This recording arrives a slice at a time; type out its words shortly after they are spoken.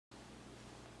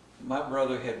My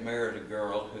brother had married a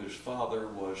girl whose father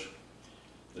was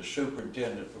the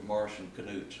superintendent for Marshall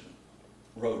Knudsen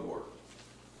road work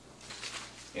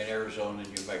in Arizona and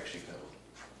New Mexico.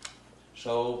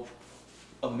 So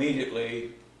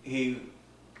immediately he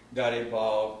got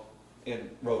involved in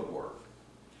road work.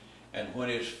 And when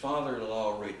his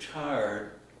father-in-law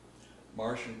retired,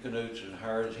 Marshall Knudsen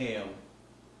hired him,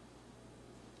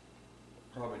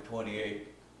 probably 28,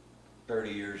 30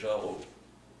 years old,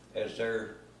 as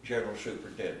their general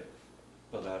superintendent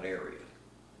for that area.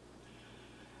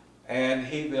 And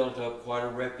he built up quite a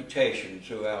reputation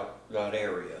throughout that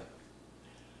area.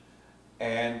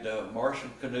 And Marshall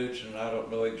Knudsen, I don't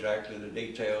know exactly the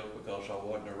details because I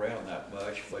wasn't around that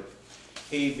much, but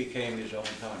he became his own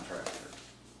contractor.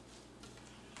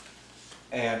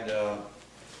 And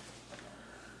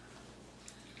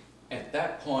at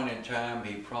that point in time,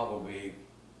 he probably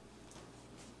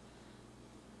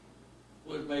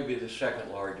was maybe the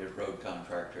second largest road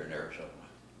contractor in Arizona.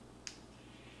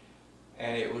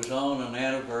 And it was on an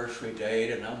anniversary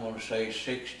date, and I'm going to say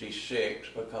 66,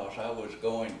 because I was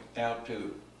going out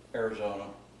to Arizona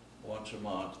once a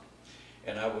month,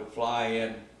 and I would fly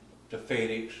in to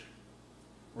Phoenix,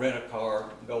 rent a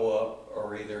car, go up,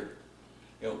 or either,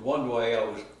 one way I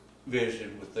was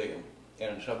visiting with them,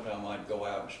 and sometime I'd go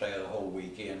out and stay the whole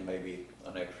weekend, maybe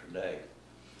an extra day.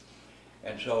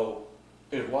 And so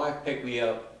his wife picked me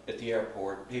up at the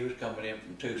airport. He was coming in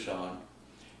from Tucson,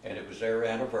 and it was their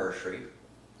anniversary.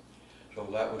 So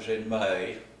that was in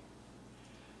May,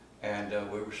 and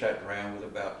we were sitting around with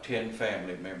about 10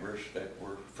 family members that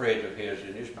were friends of his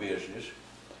in his business.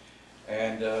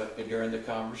 And during the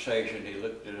conversation, he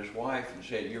looked at his wife and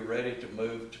said, "You're ready to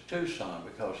move to Tucson,"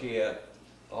 because he had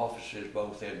offices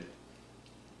both in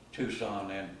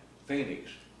Tucson and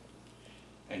Phoenix.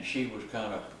 And she was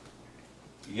kind of,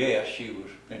 yes, she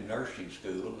was in nursing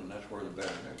school, and that's where the better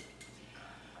knew.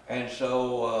 And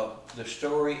so the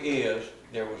story is,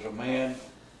 there was a man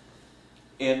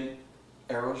in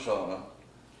Arizona.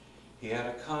 He had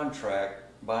a contract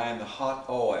buying the hot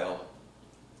oil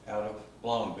out of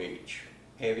Long Beach,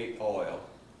 heavy oil,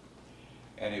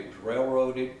 and it was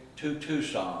railroaded to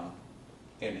Tucson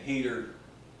in heater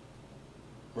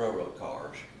railroad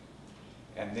cars.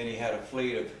 And then he had a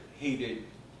fleet of heated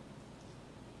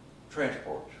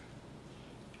transports.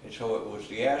 And so it was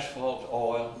the asphalt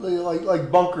oil.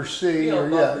 Like Bunker C. Yeah, or,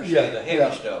 Bunker C, yeah, the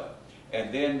heavy stuff.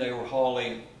 And then they were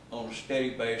hauling on a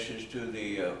steady basis to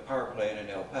the power plant in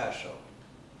El Paso.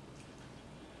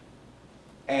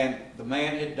 And the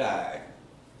man had died.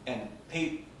 And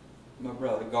Pete, my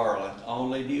brother Garland,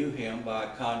 only knew him by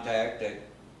contact at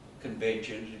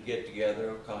conventions and get-together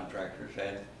of contractors,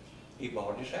 and he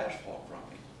bought his asphalt from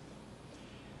him.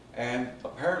 And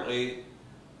apparently,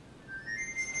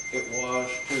 it was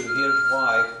to his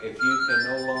wife, if you can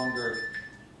no longer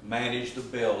manage the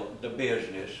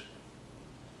business,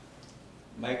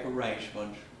 make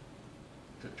arrangements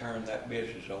to turn that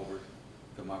business over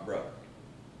to my brother.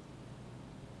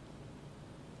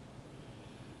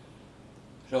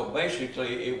 So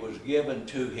basically, it was given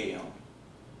to him,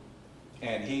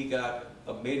 and he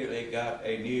immediately got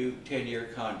a new 10-year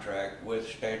contract with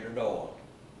Standard Oil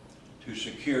to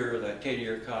secure that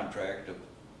 10-year contract of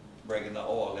bringing the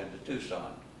oil into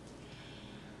Tucson.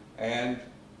 And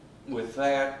with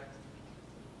that,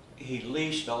 he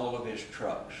leased all of his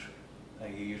trucks.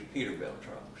 And he used Peterbilt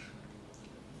trucks.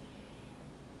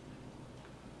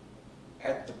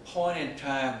 At the point in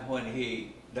time when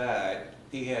he died,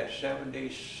 he had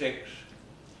 76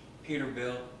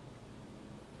 Peterbilt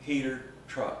heater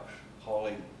trucks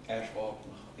hauling asphalt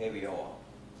and heavy oil.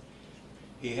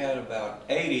 He had about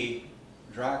 80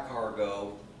 dry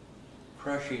cargo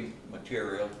crushing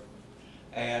material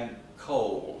and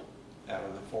coal out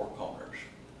of the Four Corners,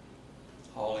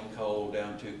 hauling coal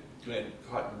down to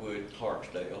Cottonwood,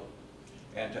 Clarksdale,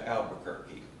 and to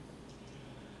Albuquerque.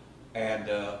 And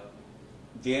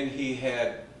then he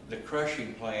had the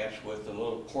crushing plants with the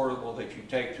little portable that you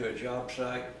take to a job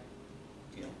site.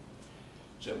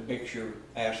 It's a mixture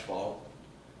asphalt.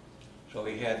 So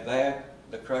he had that,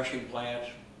 the crushing plants,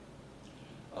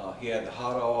 he had the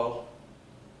hot oil,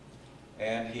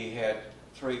 and he had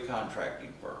 3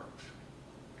 contracting firms,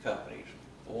 companies.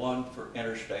 One for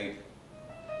interstate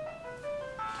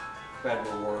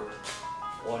federal work,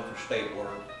 one for state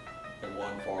work, and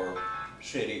one for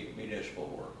city municipal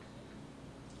work.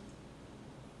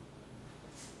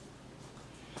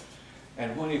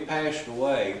 And when he passed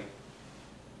away,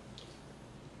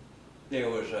 there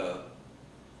was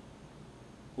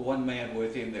one man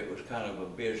with him that was kind of a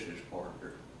business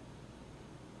partner.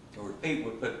 Or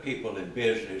people would put people in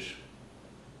business,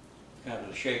 kind of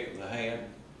the shake of the hand.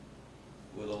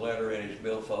 with a letter in his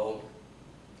billfold.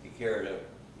 He carried a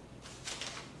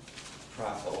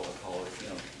trifold, I call it, you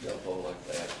know, billfold like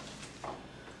that.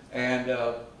 And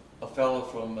a fellow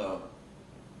from the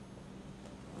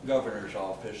governor's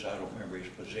office, I don't remember his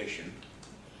position.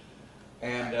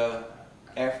 And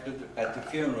at the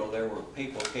funeral, there were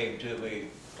people came to me,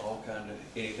 all kind of,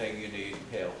 anything you need,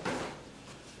 help.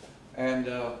 And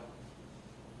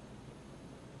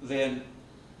then,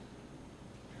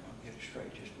 I'll get it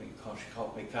straight, just because she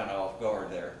caught me kind of off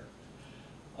guard there.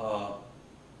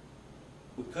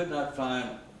 We could not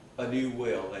find a new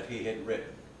will that he had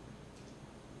written.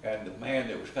 And the man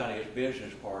that was kind of his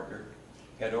business partner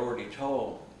had already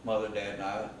told Mother, Dad, and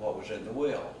I what was in the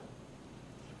will.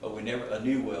 But we never, a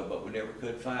new will, but we never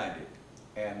could find it.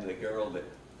 And the girl that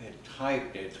had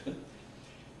typed it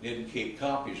didn't keep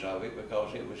copies of it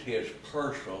because it was his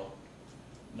personal,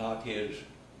 not his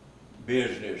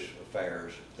business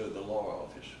affairs through the law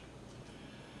office.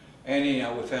 And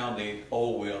anyhow, we found the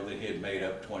old will that he had made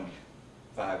up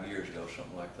 25 years ago,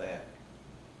 something like that.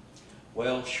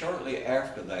 Well, shortly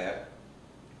after that,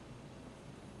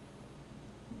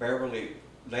 Beverly,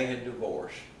 they had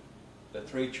divorced. The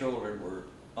 3 children were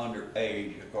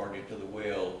underage, according to the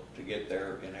will, to get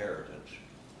their inheritance.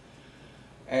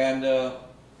 And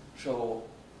so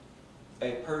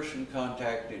a person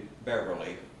contacted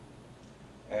Beverly,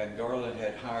 and Garland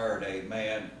had hired a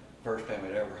man, first time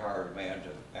he'd ever hired a man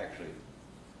to actually,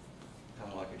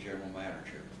 kind of like a general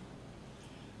manager.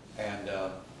 And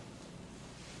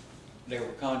they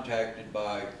were contacted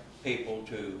by people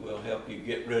to, we'll help you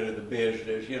get rid of the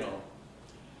business, you know.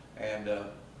 And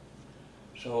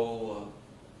so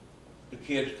the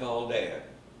kids called Dad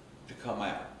to come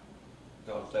out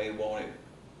because they wanted,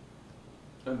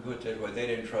 let me put it this way, they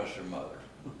didn't trust their mother.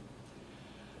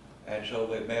 And so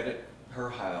they met at her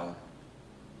home,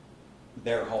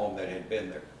 their home that had been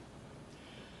there.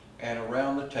 And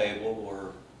around the table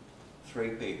were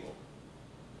 3 people,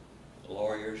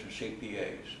 lawyers and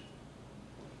CPAs,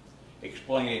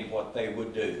 explaining what they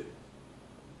would do.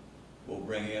 We'll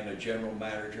bring in a general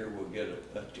manager, we'll get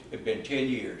it's been 10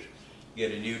 years,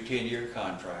 get a new 10-year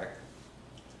contract,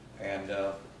 and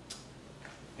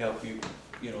help you,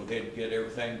 you know, then get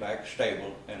everything back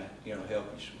stable and, you know, help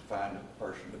you find a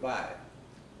person to buy it.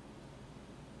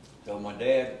 So my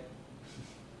dad,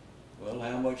 well,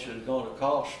 how much is it going to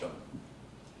cost them?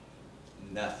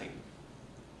 Nothing.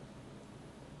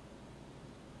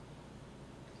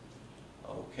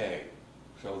 Okay,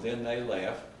 so then they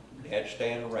left, Dad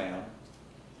staying around,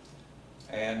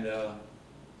 and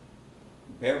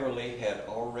Beverly had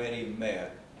already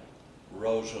met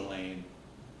Rosaline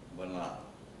Bonato,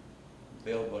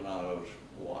 Bill Bonato's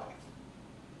wife.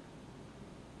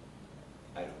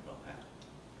 I don't know how.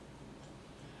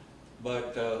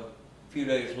 But a few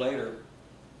days later,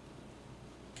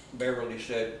 Beverly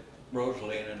said,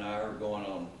 Rosaline and I are going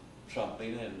on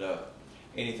something, and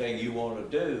anything you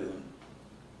want to do,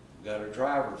 got a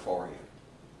driver for you.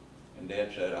 And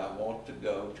Dad said, I want to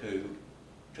go to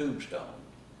Tombstone.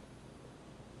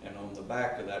 And on the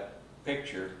back of that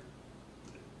picture,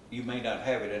 you may not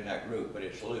have it in that group, but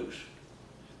it's loose.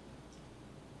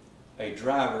 A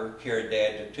driver carried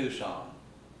Dad to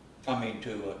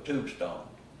Tombstone.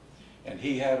 And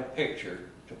he had a picture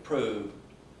to prove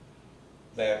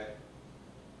that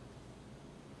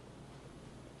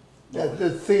the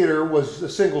theater was a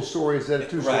single story instead of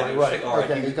 2-story, right?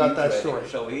 Okay, he got that story.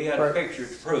 So he had a picture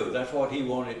to prove. That's what he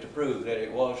wanted to prove, that it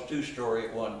was 2-story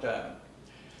at one time.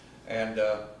 And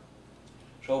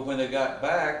so when they got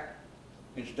back,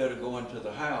 instead of going to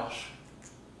the house,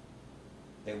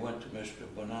 they went to Mr.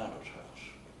 Bonato's house.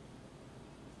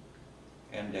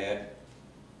 And Dad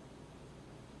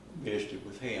visited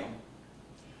with him.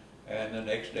 And the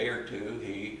next day or two,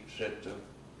 he sent the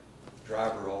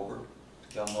driver over,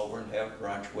 come over and have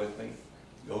brunch with me,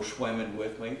 go swimming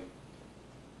with me,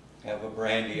 have a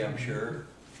brandy, I'm sure.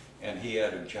 And he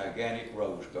had a gigantic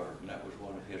rose garden. That was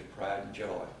one of his pride and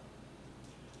joy.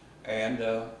 And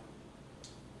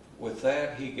with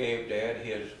that, he gave Dad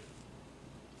his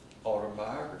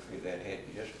autobiography that had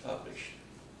just published.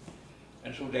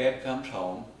 And so Dad comes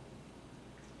home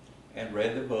and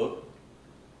read the book,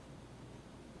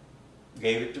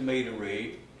 gave it to me to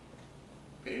read.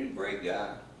 He's a great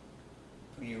guy.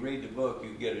 When you read the book,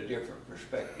 you get a different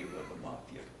perspective of the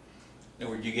mafia. In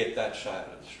other words, you get that side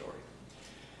of the story.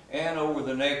 And over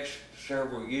the next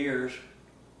several years,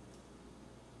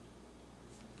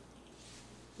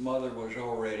 Mother was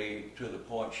already to the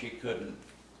point she couldn't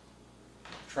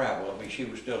travel. I mean, she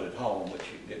was still at home, but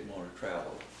she didn't want to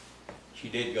travel. She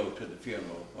did go to the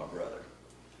funeral of my brother.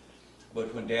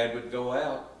 But when Dad would go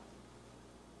out,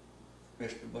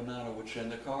 Mr. Banana would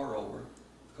send the car over,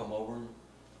 come over and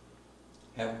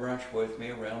have brunch with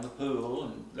me around the pool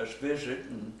and let's visit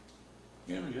and,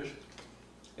 you know, just,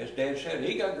 as Dad said,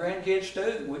 he got grandkids too.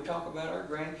 And we talk about our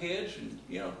grandkids and,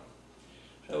 you know.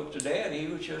 So to Dad, he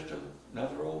was just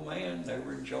another old man. They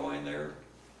were enjoying their,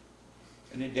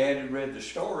 and then Dad had read the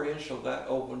story, so that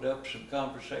opened up some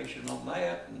conversation on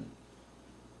that, and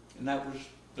that was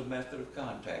the method of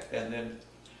contact. And then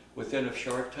within a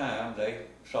short time, they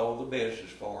sold the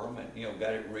business for him and, you know,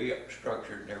 got it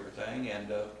restructured and everything.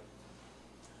 And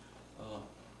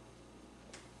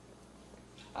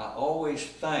I always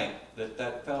think that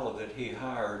that fellow that he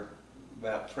hired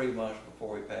about 3 months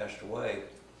before he passed away,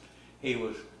 he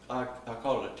was, I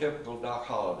call it a typical Doc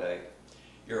Holliday.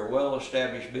 You're a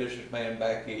well-established businessman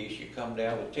back east. You come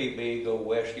down with TB, go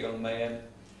west, young man,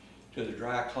 to the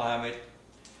dry climate,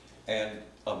 and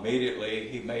immediately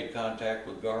he made contact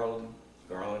with Garland.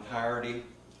 Garland hired him.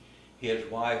 His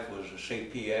wife was a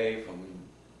CPA from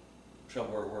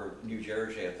somewhere where New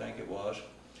Jersey, I think it was.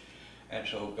 And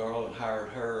so Garland hired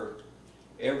her.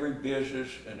 Every business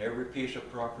and every piece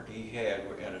of property he had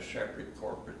were in a separate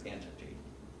corporate entity,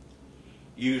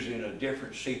 using a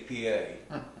different CPA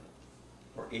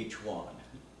for each one.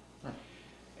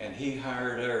 And he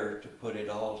hired her to put it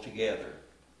all together.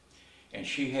 And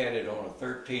she had it on a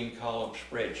 13-column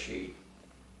spreadsheet,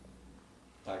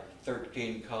 like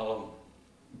 13-column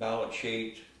balance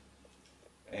sheet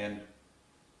and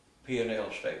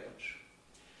P&L statements.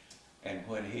 And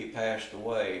when he passed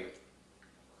away,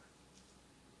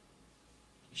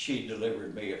 she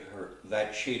delivered me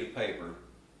that sheet of paper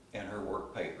and her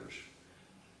work papers.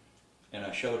 And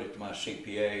I showed it to my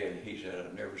CPA, and he said,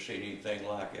 I've never seen anything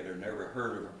like it or never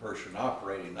heard of a person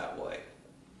operating that way.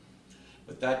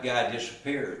 But that guy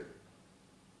disappeared.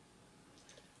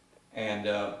 And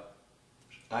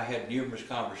I had numerous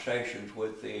conversations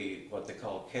with what they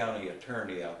call county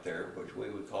attorney out there, which we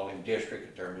would call him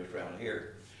district attorneys around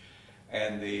here,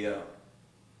 and the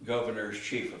governor's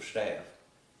chief of staff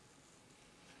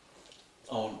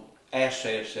on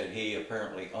assets that he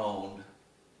apparently owned.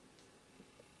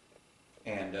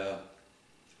 And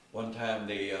one time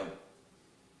the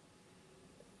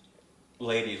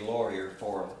lady lawyer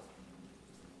for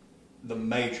the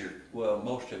major, well,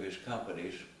 most of his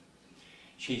companies,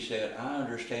 she said, I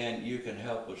understand you can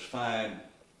help us find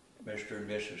Mr. and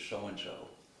Mrs. So-and-so.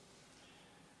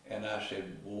 And I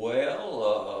said,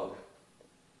 well,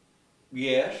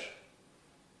 yes,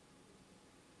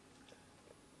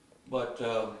 but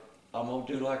I'm going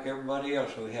to do like everybody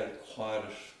else. We had quite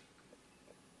a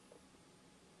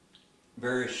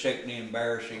very sickening,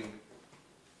 embarrassing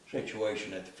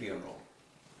situation at the funeral.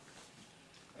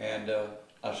 And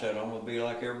I said, I'm going to be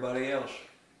like everybody else.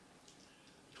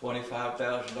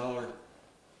 $25,000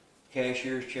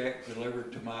 cashier's check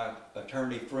delivered to my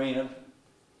attorney friend.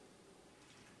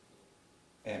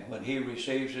 And when he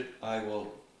receives it, I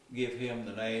will give him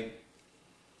the name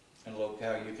and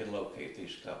locale you can locate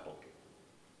these couple.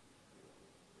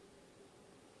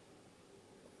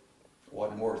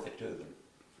 Wasn't worth it to them.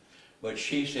 But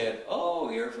she said, oh,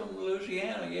 you're from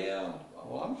Louisiana, yeah.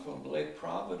 Well, I'm from Lake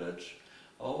Providence.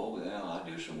 Oh, yeah, I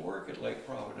do some work at Lake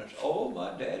Providence. Oh,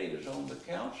 my daddy is on the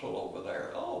council over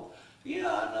there. Oh,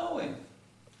 yeah, I know him.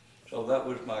 So that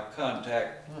was my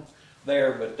contact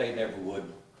there, but they never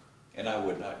would. And I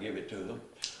would not give it to them,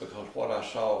 because what I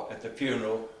saw at the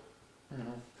funeral,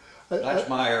 that's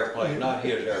my airplane, not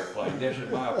his airplane. This is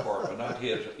my apartment, not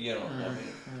his, you know. I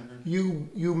mean.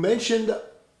 You mentioned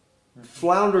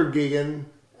flounder gigging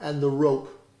and the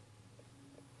rope.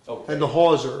 Okay. And the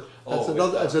hawser.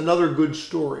 That's another good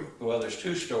story. Well, there's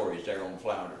two stories there on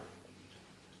flounder.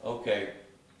 Okay,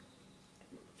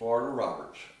 Florida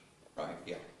Roberts, right,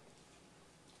 yeah.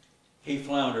 He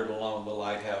floundered along the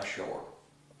lighthouse shore.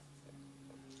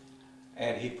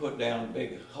 And he put down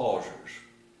big hawsers.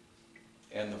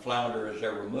 And the flounder, as they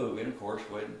were moving, of course,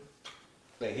 when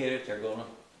they hit it, they're going to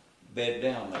bed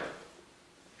down there.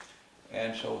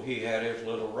 And so he had his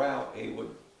little route. He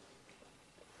would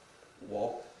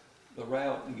walk the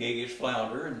route and gig his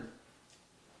flounder, and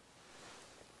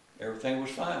everything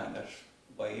was fine. That's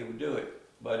the way he would do it.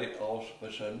 But it all of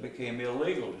a sudden became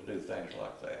illegal to do things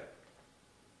like that.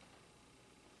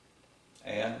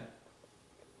 And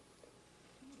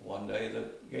one day the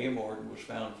game warden was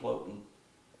found floating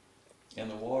in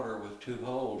the water with 2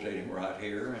 holes in him right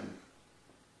here, and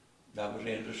that was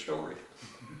the end of the story.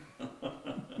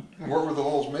 What were the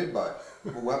holes made by?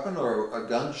 A weapon or a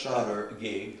gunshot or a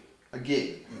gig? A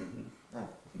gig. Oh,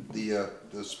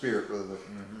 the spirit rather.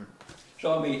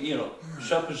 So I mean, you know,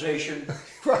 supposition.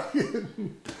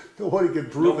 Nobody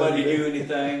could prove Nobody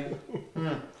anything. knew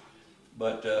anything.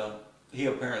 But he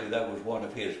apparently, that was one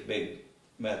of his big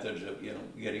methods of, you know,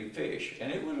 getting fish.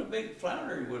 And it was a big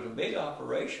flounder, it was a big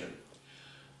operation.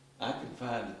 I could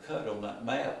find the cut on that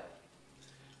map.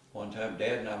 One time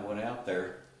Dad and I went out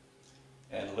there,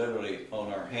 and literally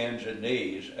on our hands and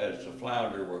knees as the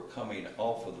flounder were coming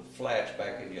off of the flats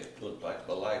back in, it looked like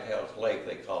the Lighthouse Lake,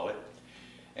 they call it.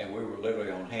 And we were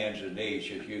literally on hands and knees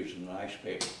just using an ice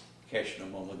pick, catching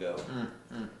them on the go.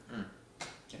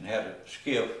 And had a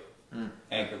skiff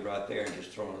anchored right there and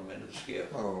just throwing them into the skiff.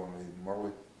 Oh,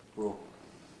 Marley. Whoa.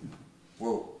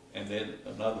 Whoa. And then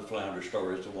another flounder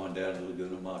story is the one down in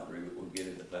Laguna Madre, but we'll get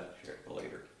into that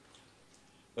later.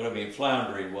 But I mean,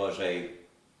 floundering was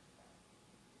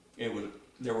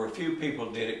there were a few people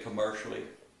that did it commercially,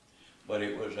 but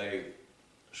it was a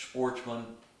sportsman.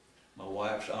 My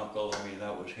wife's uncle, I mean,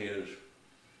 that was his,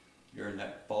 during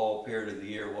that fall period of the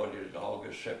year, what is it,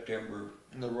 August, September?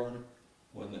 In the run.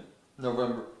 When the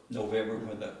November.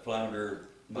 When the flounder.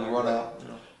 The run out.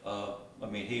 I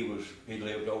mean, he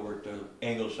lived over at the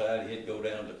Ingleside. He'd go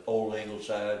down to Old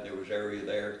Ingleside. There was area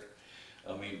there.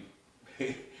 I mean,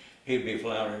 he'd be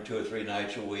floundering 2 or 3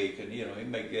 nights a week, and you know, he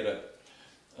may get a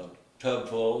tub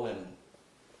full, and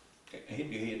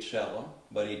he'd sell them,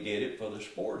 but he did it for the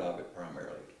sport of it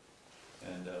primarily.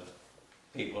 And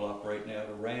people operating out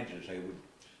of ranches, they would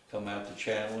come out the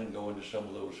channel and go into some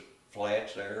of those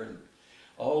flats there, and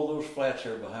all those flats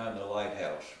there behind the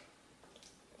lighthouse.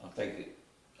 I think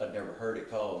I'd never heard it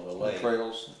called the lake. The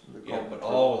trails. Yeah, but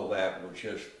all of that was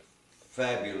just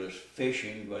fabulous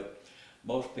fishing, but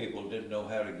most people didn't know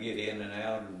how to get in and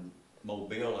out and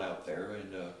Mobile out there,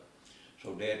 and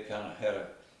so Dad kind of had a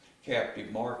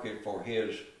captive market for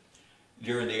his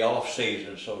during the off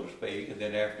season, so to speak, and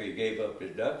then after he gave up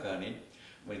his duck hunting,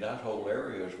 I mean, that whole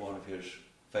area was one of his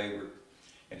favorite,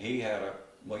 and he had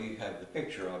well, you have the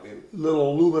picture of him.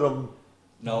 Little aluminum.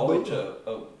 No, boat. it's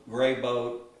a gray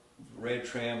boat, red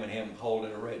trim, and him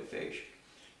holding a redfish.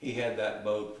 He had that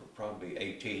boat for probably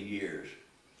 18 years,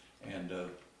 and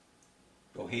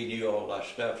so he knew all that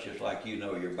stuff just like you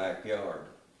know your backyard.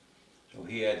 So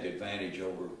he had the advantage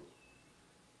over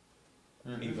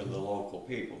even the local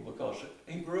people because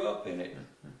he grew up in it.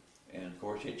 And of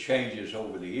course it changes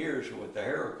over the years with the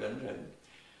hurricanes, and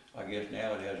I guess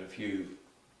now it has a few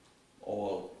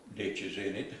oil ditches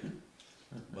in it.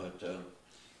 But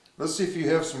let's see if you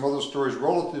have some other stories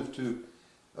relative to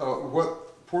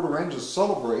what Port Aransas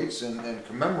celebrates and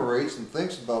commemorates and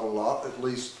thinks about a lot, at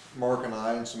least Mark and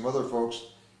I and some other folks,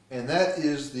 and that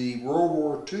is the World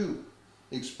War II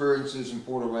experiences in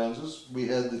Port Aransas. We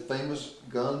had the famous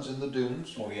guns in the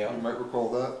dunes. Oh yeah. You might recall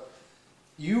that.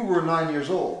 You were 9 years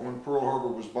old when Pearl Harbor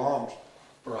was bombed.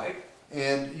 right.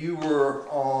 And you were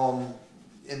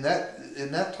in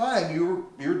that time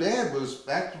your dad was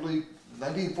actually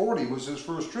 1940 was his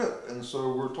first trip, and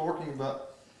so we're talking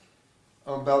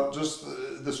about just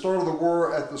the start of the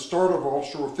war at the start of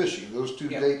offshore fishing. Those two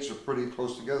dates are pretty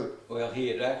close together. Well, he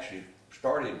had actually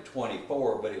started in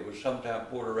 24, but it was sometime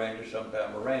Port Aransas,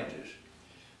 sometime Aransas.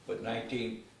 But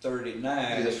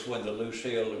 1939 is when the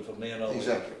Lucille and from then on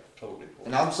Exactly. Totally.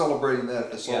 And I'm celebrating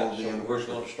that as all Yeah, the so we're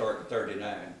anniversary. going to start in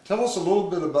 39. Tell us a little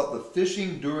bit about the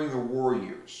fishing during the war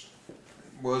years.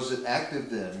 Was it active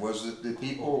then? Was it the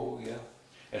people? Oh, yeah.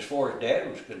 As far as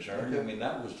Dad was concerned, I mean,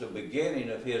 that was the beginning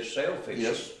of his sail fishing.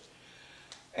 Yes.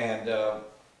 And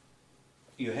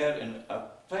you had, and I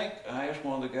think I asked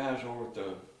one of the guys over at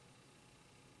the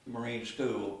Marine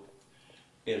School,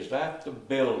 is that the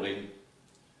building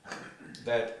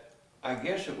that, I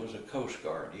guess it was a Coast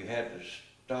Guard, you had to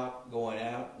stop going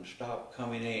out and stop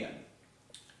coming in?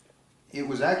 It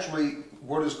was actually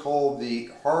what is called the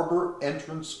Harbor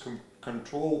Entrance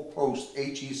Control Post,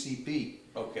 HECP.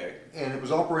 Okay. And it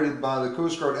was operated by the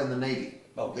Coast Guard and the Navy.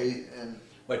 Okay.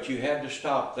 But you had to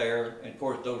stop there, and of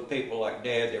course those people like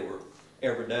Dad, they were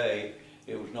every day,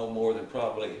 it was no more than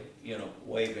probably, you know,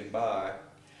 waving by.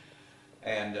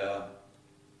 And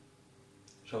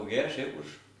so yes, it was,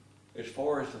 as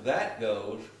far as that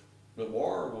goes, the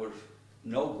war was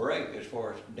no break as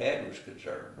far as Dad was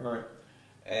concerned. Right.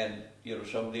 And, you know,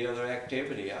 some of the other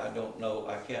activity, I don't know,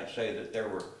 I can't say that there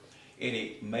were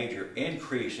any major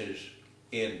increases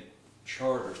in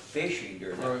charter fishing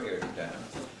during that period of time.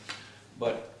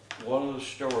 But one of the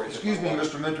stories... Excuse me,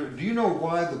 Mr. Mentor, do you know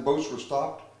why the boats were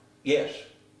stopped? Yes,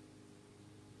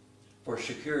 for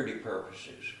security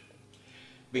purposes.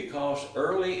 Because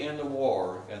early in the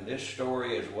war, and this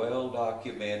story is well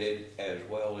documented as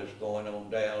well as going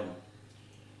on down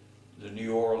the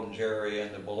New Orleans area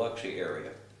and the Biloxi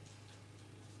area,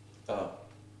 the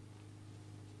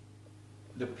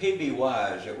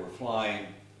PBYs that were flying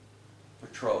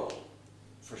patrol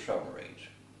for submarines,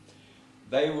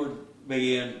 they would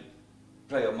be in,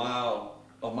 say, a mile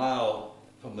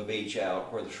from the beach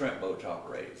out where the shrimp boats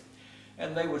operated.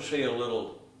 And they would see a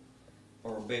little,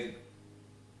 or a big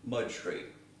mud streak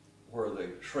where the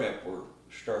shrimp were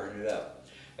stirring it up.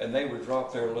 And they would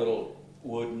drop their little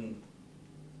wooden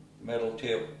metal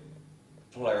tip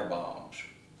flare bombs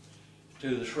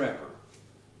to the shrimper.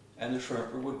 And the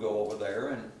shrimper would go over there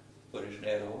and put his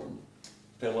net over and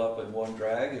fill up in one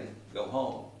drag and go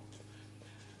home.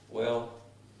 Well,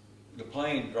 the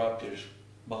plane dropped his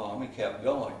bomb and kept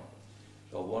going.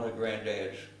 So one of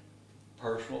Granddad's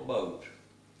personal boats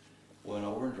went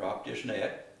over and dropped his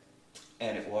net,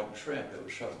 and it wasn't shrimp, it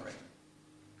was submarine.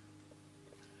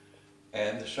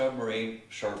 And the submarine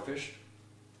surfaced,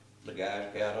 the guys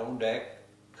got on deck,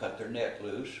 cut their net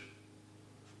loose,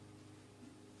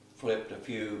 flipped a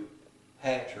few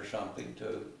hats or something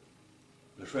to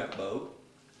the shrimp boat,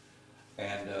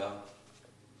 and of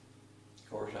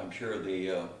course I'm sure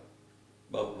the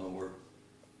boatmen were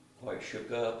quite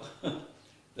shook up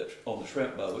that's on the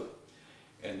shrimp boat,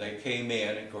 and they came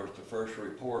in, and of course the first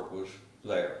report was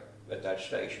there at that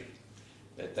station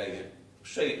that they had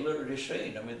seen, literally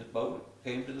seen. I mean, the boat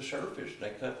came to the surface, they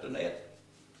cut the net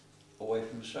away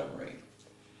from the submarine.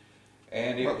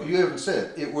 And it was, you haven't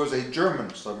said, it was a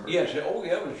German submarine. yes, oh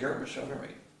yeah, it was a German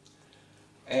submarine.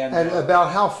 And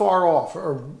about how far off?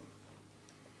 Or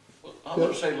I'm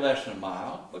going to say less than a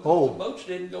mile, because the boats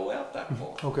didn't go out that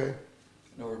far. okay.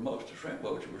 In other words, most of the shrimp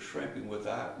boats were shrimping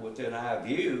within eye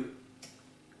view.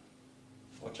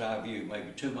 What's eye view?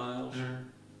 Maybe 2 miles?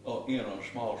 Oh, you know,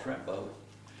 a small shrimp boat.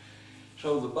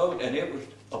 So the boat, and it was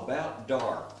about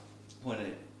dark when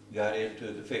it got into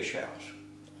the fish house.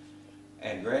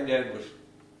 And Granddad was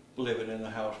living in the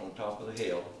house on top of the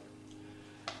hill.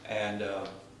 And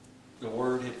the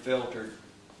word had filtered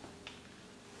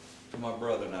to my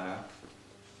brother and I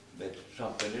that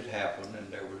something had happened,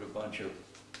 and there was a bunch of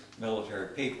military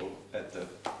people at the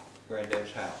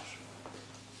Granddad's house.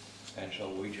 And so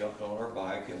we jumped on our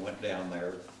bike and went down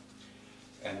there,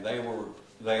 and they were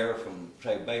there from,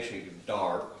 say, basically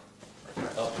dark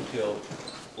up until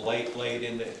late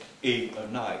in the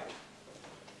night,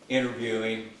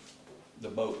 interviewing the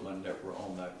boatmen that were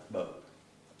on that boat.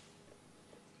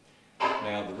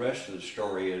 Now the rest of the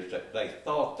story is that they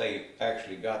thought they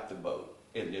actually got the boat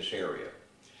in this area,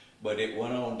 but it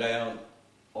went on down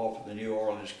off of the New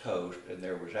Orleans coast, and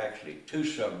there was actually 2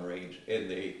 submarines in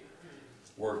the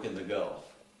work in the Gulf.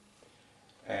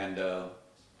 And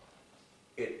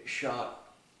it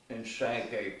shot and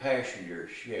sank a passenger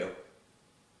ship.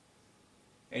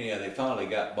 Anyhow, they finally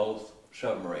got both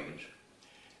submarines.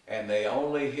 And they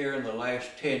only here in the last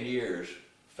 10 years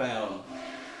found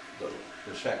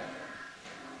the second one.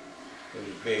 It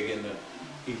was big in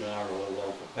even our little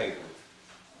local paper,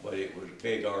 but it was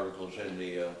big articles in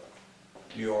the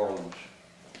New Orleans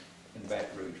and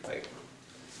Baton Rouge paper.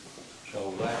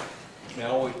 So I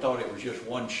always thought it was just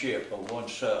one ship or one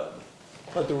sub.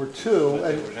 But there were 2, But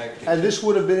there was actually and this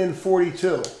would have been in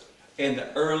 42. in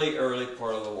the early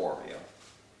part of the war, yeah.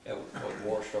 The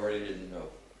war started in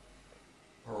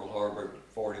Pearl Harbor,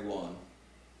 41.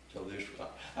 So this,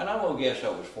 and I'm gonna guess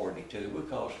that was 42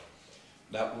 because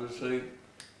that was the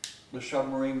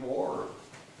submarine war,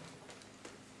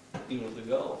 you know, the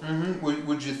Gulf.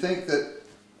 Would you think that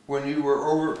when you were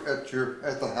over at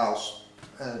the house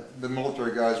and the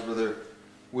military guys were there,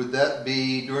 would that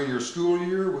be during your school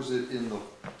year? Was it in the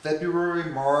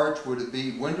February, March? Would it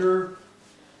be winter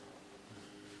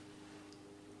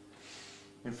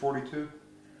in 42?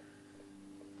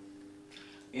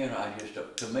 You know,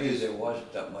 to me, there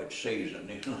wasn't that much season,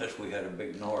 unless we had a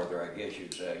big norther, I guess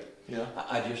you'd say. Yeah.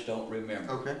 I just don't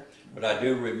remember. Okay. But I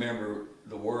do remember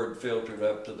the word filtered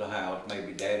up to the house.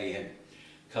 Maybe Daddy had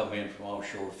come in from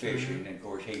offshore fishing, and of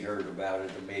course he heard about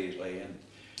it immediately and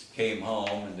came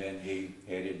home, and then he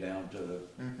headed down to the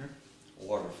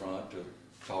waterfront to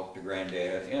talk to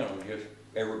Granddad. You know, just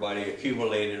everybody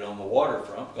accumulated on the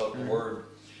waterfront because the word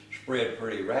spread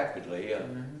pretty rapidly.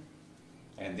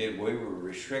 And then we were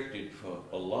restricted for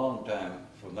a long time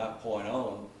from that point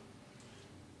on.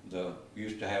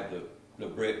 Used to have the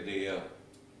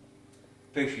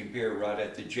fishing pier right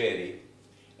at the jetty,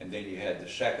 and then you had the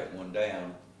second one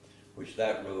down, which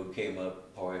that road came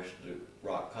up past the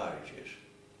rock cottages.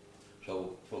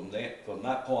 So from that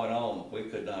point on, we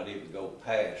could not even go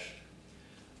past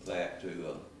that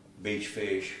to beach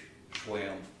fish,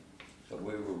 swim. So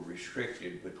we were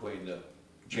restricted between the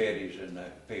jetties and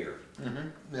that pier.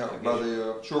 Yeah, by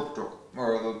the shore patrol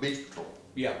or the beach patrol.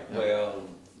 Yeah, well,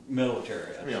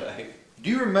 military, I'd say. Do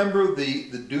you remember the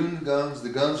dune guns, the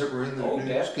guns that were in the dunes?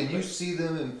 Definitely. Can you see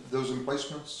them in those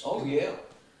emplacements? Oh yeah,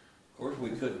 of course,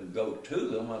 we couldn't go to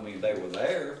them, I mean, they were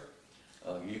there,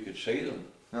 you could see them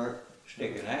All right.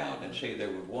 sticking out, and see,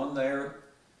 there was one there,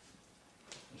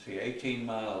 let's see, 18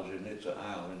 miles, and it's an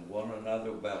island, one another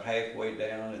about halfway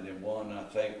down, and then one, I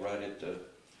think, right at the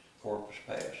Corpus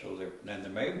Pass, so there, and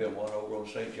there may have been one over on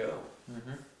St. Joe.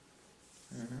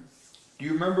 Do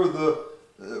you remember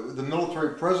the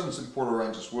military presence in Port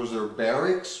Aransas? Was there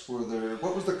barracks?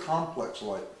 What was the complex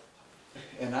like?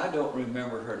 And I don't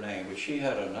remember her name, but she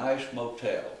had a nice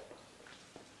motel,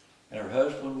 and her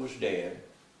husband was dead,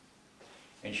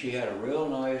 and she had a real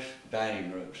nice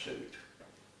dining room suite.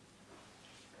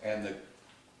 And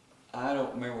I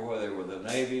don't remember whether they were the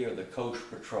Navy or the Coast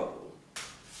Patrol.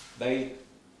 They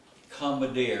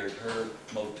commandeered her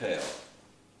motel.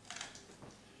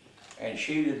 And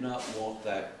she did not want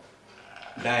that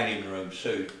dining room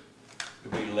suite to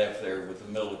be left there with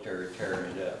the military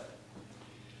tearing it up.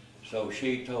 So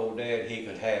she told Dad he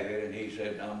could have it, and he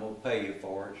said, I'm gonna pay you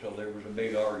for it. So there was a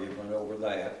big argument over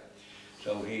that.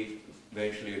 So he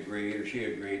eventually agreed, or she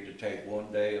agreed, to take one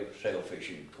day of sail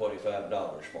fishing,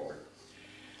 $25 for it.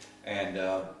 And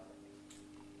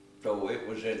so it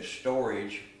was in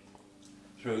storage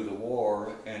through the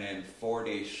war, and in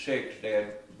 '46,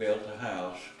 Dad built a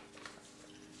house,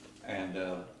 and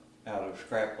out of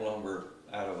scrap lumber,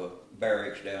 out of a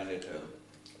barracks down at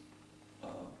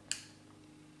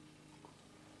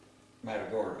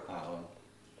Matagorda Island,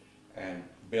 and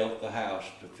built the house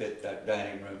to fit that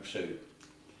dining room suite.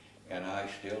 And I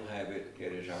still have it.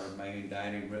 It is our main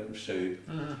dining room suite.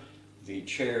 The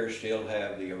chairs still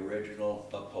have the original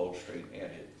upholstery in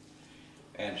it.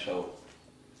 And so,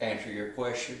 answer your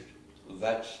question,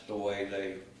 that's the way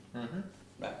they,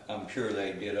 I'm sure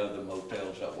they did other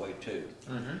motels that way too.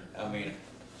 I mean,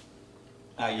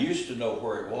 I used to know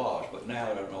where it was, but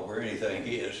now I don't know where anything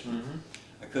is.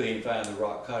 I couldn't even find the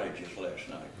rock cottages last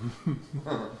night.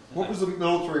 What was the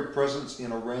military presence in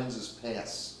Aransas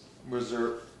Pass? Was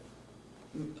there...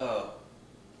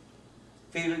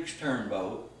 Felix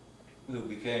Turnboat, who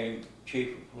became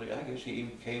chief of police, I guess he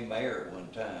even became mayor at one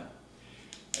time,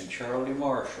 and Charlie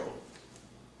Marshall,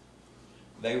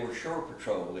 they were shore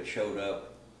patrol that showed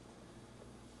up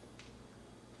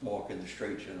walking the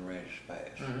streets in Aransas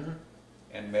Pass,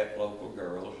 and met local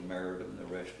girls and married them, and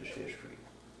the rest is history.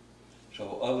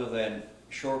 So other than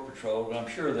shore patrol, and I'm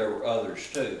sure there were others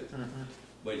too,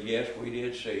 but yes, we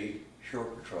did see shore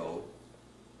patrol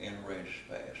in Aransas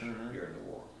Pass during the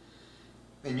war.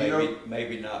 And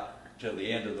maybe not till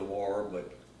the end of the war,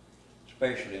 but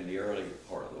especially in the early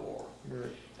part of the war.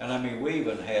 And I mean, we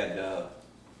even had,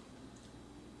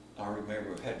 I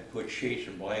remember, had to put sheets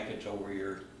and blankets over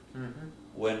your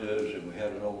windows, and we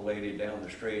had an old lady down the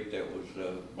street that was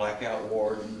a blackout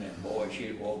warden, and boy,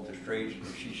 she'd walk the streets, and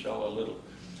if she saw a little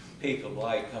peak of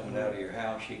light coming out of your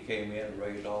house, she came in and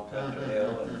raised all kinds of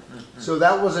hell. And, So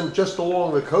that wasn't just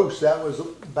along the coast, that was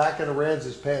back in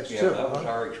Aransas Pass too? yeah, that was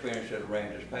our experience at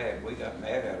Aransas Pass. We got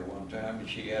mad at her one time, and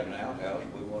she had an outhouse.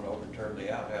 We went over and turned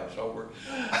the outhouse over,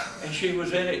 and she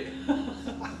was in it.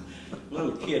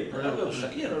 Little kid, a little,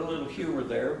 you know, a little humor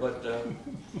there, but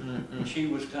she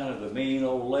was kind of the mean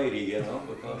old lady, you know,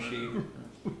 because she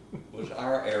was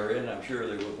our area, and I'm sure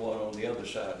there was one on the other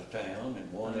side of town,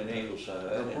 and one in Ingleside.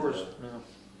 Of course.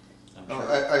 I'm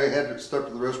sure. I had to step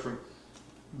to the restroom.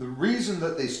 The reason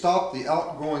that they stopped the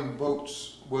outgoing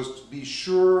boats was to be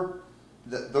sure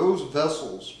that those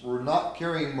vessels were not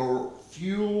carrying more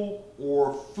fuel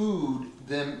or food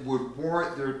than would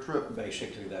warrant their trip,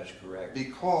 Basically, that's correct.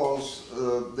 because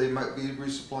they might be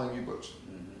resupplying U-boats.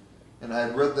 And I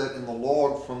had read that in the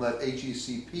log from that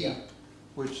HECP, Yeah.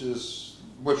 which is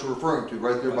what you're referring to,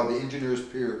 right there by the engineer's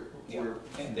pier. Yeah. where-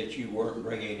 And that you weren't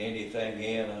bringing anything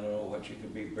in. I don't know what you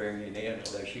could be bringing in,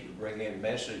 unless you could bring in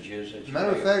messages that you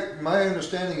Matter of may- fact, my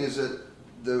understanding is that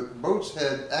the boats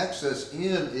had access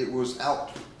in, it was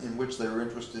out, in which they were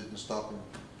interested in stopping.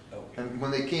 Okay. And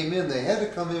when they came in, they had to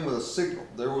come in with a signal.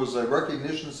 There was a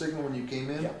recognition signal when you came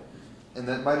in, Yeah. and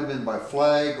that might have been by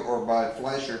flag or by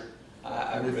flasher.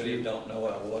 I And if really you- don't know.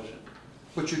 I wasn't.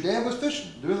 But your dad was fishing,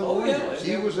 doing the Oh, yeah. voyages.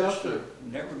 He never was out missed there.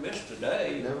 Never missed a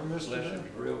day. Never missed a Unless day. it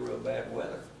was real, real bad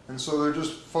weather. And so they're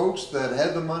just folks that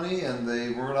had the money and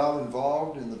they weren't out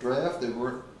involved in the draft. They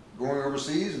weren't going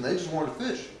overseas, and they just wanted to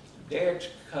fish. Dad's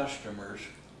customers,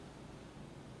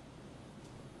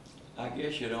 I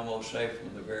guess you'd almost say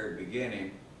from the very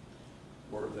beginning,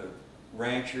 were the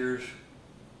ranchers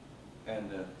and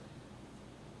the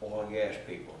oil and gas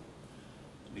people.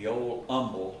 The old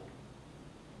Humble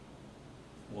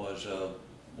was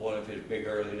one of his big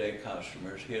early day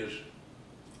customers. His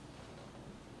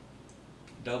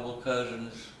double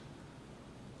cousin's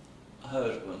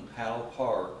husband, Hal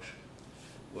Parks,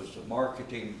 was the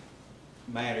marketing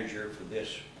manager for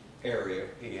this area.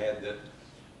 He had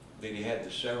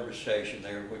the service station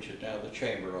there, which is now the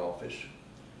chamber office.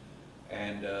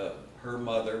 And her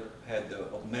mother had the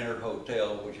Minard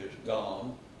Hotel, which is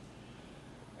gone.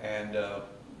 And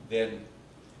then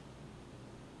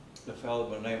the fellow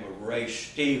by the name of Ray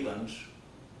Stevens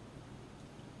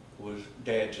was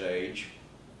Dad's age,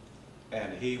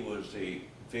 and he was the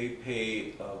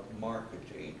VP of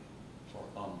marketing for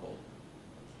Humboldt.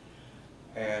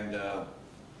 And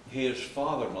his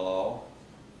father-in-law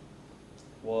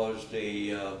was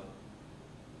the,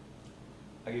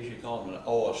 I guess you'd call him an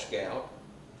oil scout,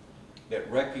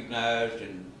 that recognized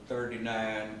in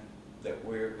 '39 that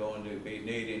we're going to be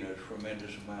needing a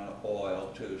tremendous amount of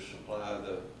oil to supply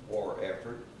the war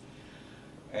effort.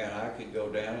 And I could go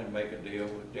down and make a deal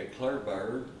with Dick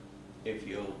Byrd if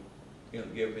you'll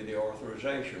give me the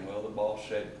authorization. Well, the boss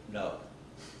said no.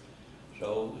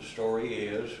 So the story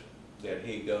is that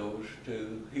he goes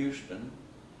to Houston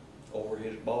over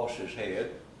his boss's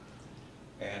head,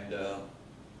 and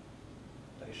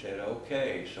they said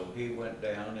okay. So he went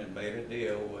down and made a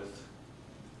deal with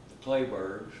the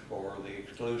Clayburghs for the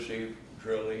exclusive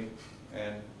drilling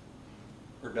and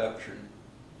production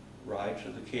rights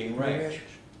of the King Ranch.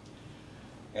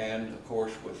 And of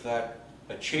course, with that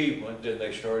achievement, then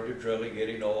they started drilling,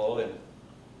 getting oil and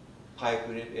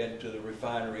piping it into the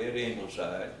refinery at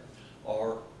Ingleside,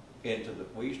 or into the,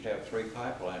 we used to have 3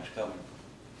 pipelines coming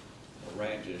from the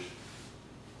ranges,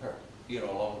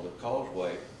 along the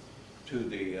causeway to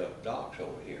the docks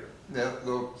over here. Yeah,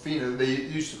 the FINA, they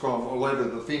used to call them, or later,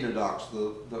 the FINA docks,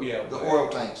 the oil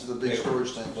tanks, the big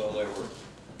storage tanks. Well,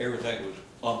 everything was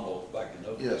Humboldt back in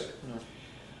those days. Yes.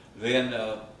 Then,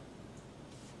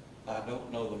 I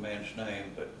don't know the man's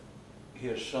name, but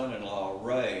his son-in-law,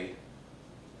 Ray,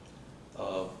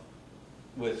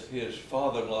 with his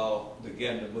father-in-law,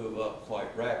 began to move up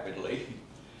quite rapidly.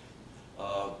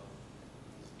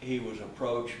 He was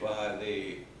approached by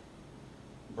the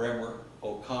Bremer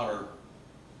O'Connor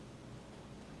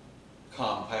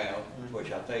compound,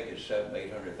 which I think is 700,000 to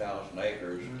 800,000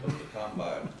 acres of the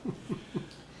combine.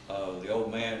 The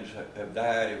old mans have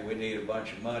died and we need a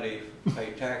bunch of money to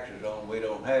pay taxes on. We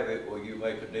don't have it. Will you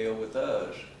make a deal with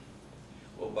us?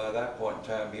 Well, by that point in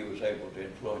time, he was able to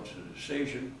influence the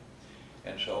decision.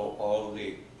 And so all of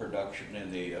the production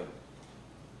in the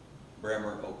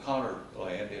Bremer O'Connor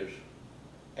land is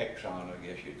Exxon, I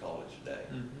guess you'd call it today.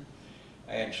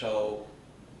 And so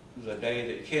the day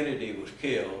that Kennedy was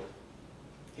killed,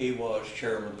 he was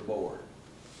chairman of the board.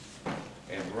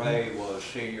 And Ray was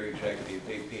senior executive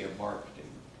VP of marketing.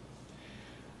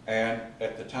 And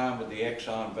at the time of the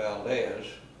Exxon Valdez,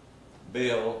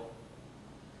 Bill,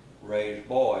 Ray's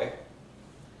boy,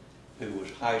 who was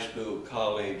high school,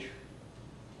 college,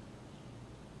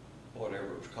 whatever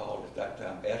it was called at that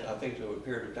time, I think there was a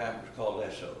period of time it was called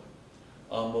ESSO,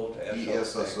 Humboldt to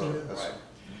ESSO.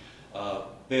 Right.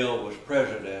 Bill was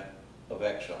president of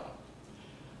Exxon.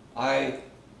 I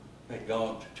had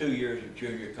gone to 2 years of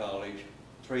junior college,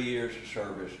 3 years of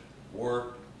service,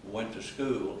 worked, went to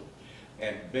school,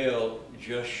 and Bill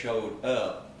just showed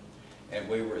up, and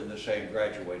we were in the same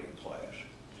graduating class.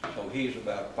 So he's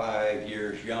about 5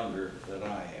 years younger than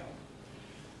I am.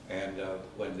 And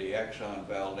when the Exxon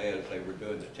Valdez, they were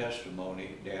doing the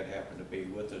testimony, Dad happened to be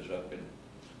with us up in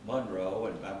Monroe,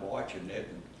 and I'm watching it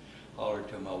and hollered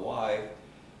to my wife,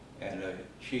 and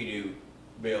she knew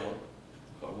Bill,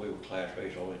 because we were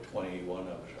classmates, only 21 of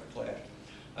us, our class.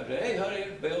 I said, hey honey,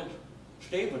 it's Bill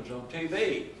Stevens on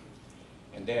TV.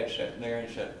 And Dad sat there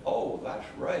and said, oh, that's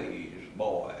Ray's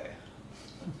boy.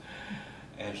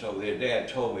 And so then Dad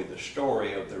told me the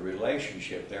story of the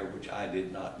relationship there, which I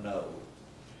did not know.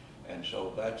 And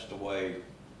so that's the way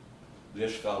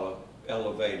this fellow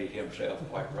elevated himself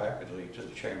quite rapidly to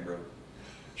the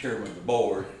chairman of the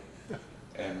board.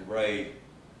 And Ray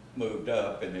moved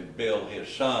up, and then Bill, his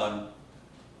son,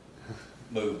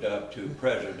 moved up to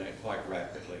president quite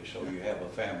rapidly. So you have a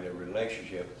family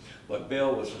relationship. But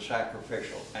Bill was the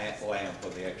sacrificial lamb for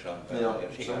the Exxon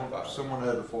Valdez. Yeah, someone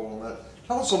had to fall on that.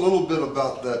 Tell us a little bit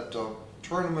about that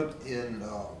tournament in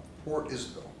Port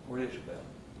Isabel. Port Isabel.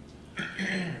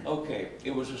 Okay,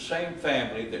 it was the same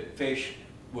family that fished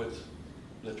with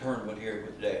the tournament here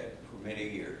with Dad for many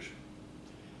years.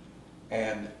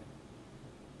 And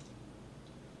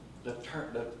the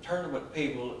tournament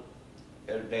people,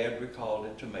 as Dad recalled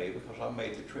it to me, because I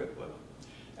made the trip with him,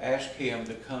 asked him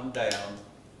to come down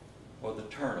for the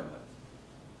tournament.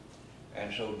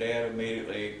 And so Dad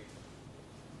immediately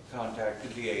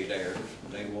contacted the Adaires,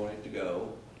 and they wanted to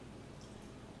go,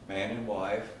 man and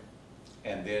wife,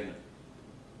 and then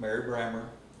Mary Bremer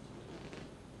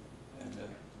and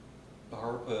a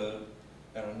harpoon,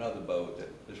 and another boat that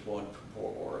is one from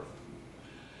Fort Worth.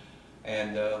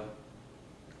 And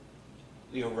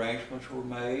the arrangements were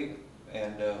made,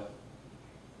 and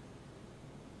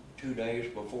 2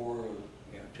 days before,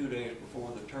 2 days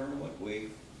before the tournament,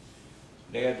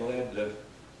 Dad led the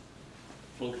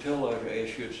flotilla,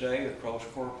 as you'd say, across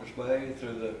Corpus Bay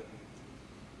through the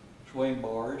swing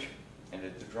barge, and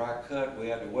at the dry cut we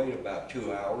had to wait about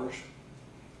 2 hours.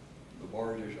 The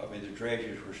barges, the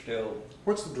dredges were still.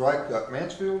 What's the dry cut?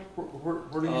 Mansfield?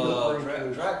 Where do you go?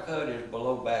 Dry cut is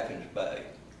below Baffin's Bay.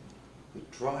 The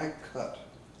dry cut.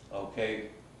 Okay,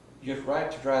 just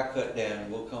write the dry cut down,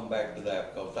 and we'll come back to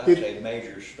that because that's a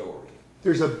major story.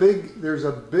 There's a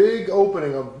big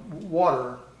opening of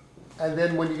water, and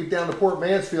then when you get down to Port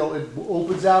Mansfield, it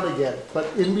opens out again. But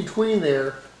in between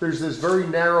there's this very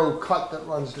narrow cut that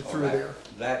runs through there.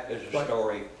 That is a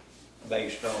story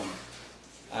based on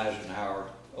Eisenhower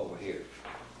over here.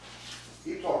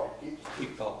 Keep talking.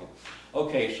 Keep talking.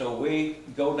 Okay, so we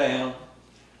go down.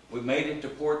 We made it to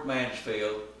Port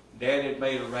Mansfield. Dad had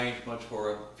made arrangements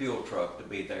for a fuel truck to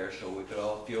be there so we could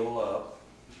all fuel up.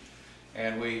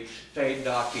 And we stayed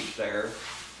dockage there.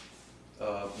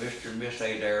 Mr. and Miss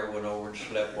Adair went over and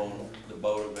slept on the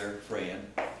boat of their friend.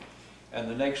 And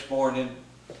the next morning,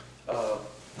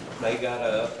 they got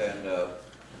up and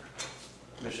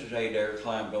Mrs. Adair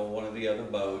climbed on one of the other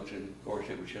boats, and of course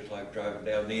it was just like driving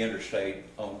down the interstate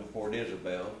on to Port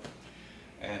Isabel.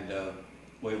 And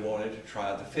we wanted to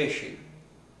try the fishing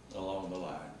along the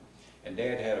line. And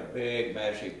Dad had a big,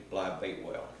 massive live bait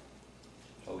well.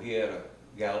 So he had a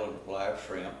gallon of live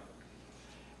shrimp.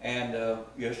 And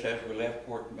just as we left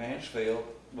Port Mansfield,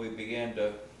 we began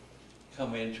to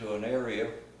come into an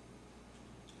area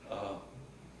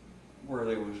where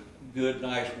there was good,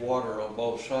 nice water on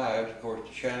both sides. Of course,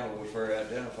 the channel was very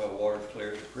identified, water as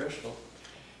clear as crystal.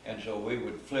 And so we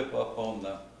would flip up on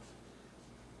the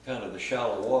kind of the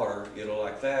shallow water,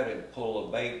 like that, and pull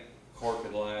a bait,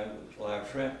 corking line with live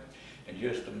shrimp. And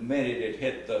just the minute it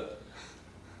hit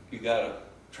you got a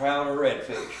trout or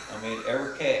redfish,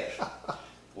 every cast.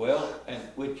 Well, and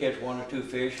we'd catch 1 or 2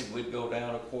 fish, and we'd go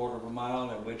down a 1/4 of a mile,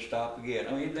 and we'd stop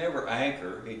again. He'd never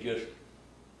anchor. He'd just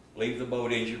leave the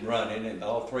boat engine running, and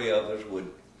all 3 of us would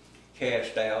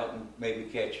cast out and maybe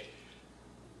catch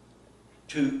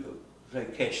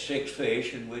 6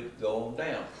 fish, and we'd go on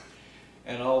down.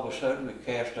 And all of a sudden, we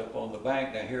cast up on the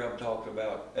bank. Now here I'm talking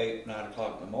about 8, 9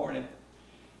 o'clock in the morning,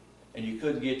 and you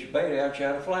couldn't get your bait out, you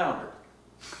had a flounder.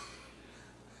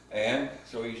 And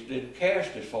so he didn't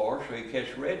cast as far, so you catch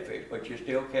a redfish, but you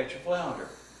still catch a flounder.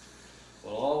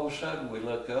 Well, all of a sudden we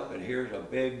look up, and here's a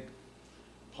big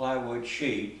plywood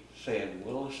sheet saying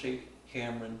Willacy,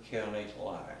 Cameron County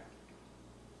line.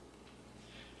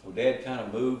 So Dad kind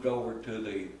of moved over to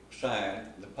the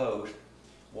sign, the post.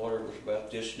 Water was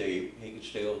about this deep. He could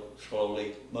still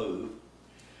slowly move.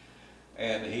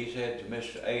 And he said to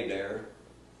Mr. Adair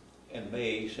and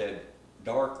me, he said,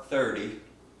 dark 30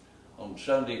 on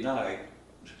Sunday night,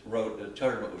 the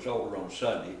tournament was over on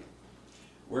Sunday,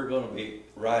 we're going to be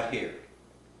right here.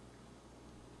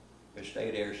 Mr.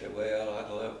 Adair said, well, I'd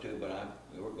love to, but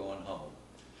we're going home.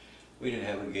 We didn't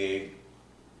have a gig.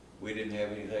 We didn't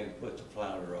have anything to put the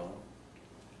flounder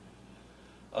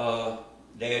on.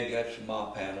 Dad got some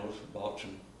mop handles, bought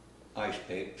some ice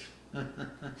picks,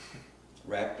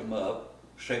 wrapped them up,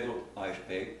 single ice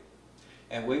pick,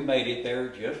 and we made it there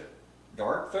just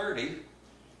dark 30,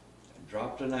 and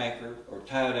dropped an anchor, or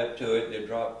tied up to it, then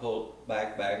pulled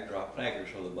back, dropped an anchor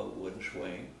so the boat wouldn't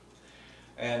swing.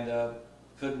 And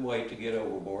couldn't wait to get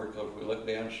overboard because we looked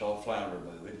down and saw flounder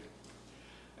moving.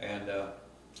 And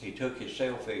he took his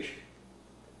sailfish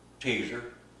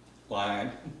teaser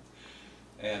line,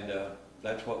 and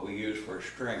that's what we used for a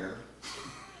stringer.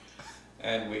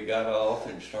 And we got off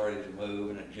and started to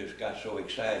move, and it just got so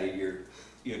excited you're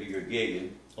gigging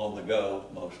on the go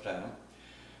most of the time.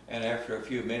 And after a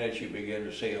few minutes you begin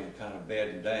to see them kind of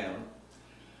bedding down.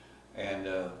 And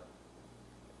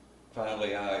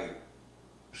finally I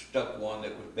stuck one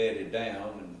that was bedded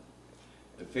down, and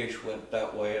the fish went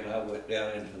that way and I went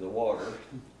down into the water.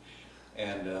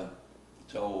 And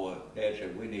so Dad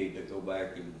said, we need to go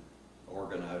back and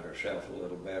organize ourselves a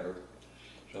little better.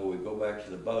 So we go back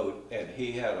to the boat, and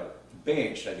he had a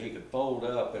bench that he could fold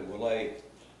up and would lay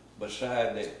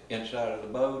beside the inside of the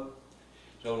boat.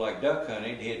 So like duck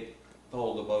hunting, he'd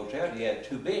fold the boats out. He had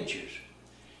 2 benches.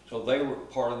 So they were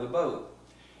part of the boat,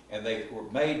 and they were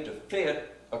made to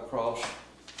fit across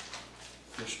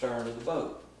the stern of the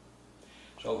boat.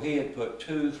 So he had put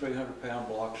 2 300-pound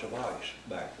blocks of ice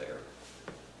back there,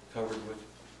 covered with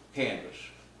canvas.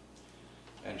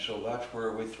 And so that's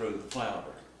where we threw the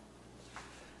flounder.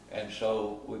 And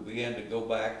so we began to go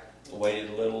back, waited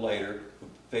a little later, the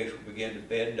fish began to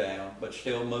bed down, but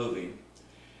still moving.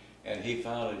 And he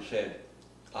finally said,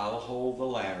 I'll hold the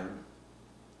lantern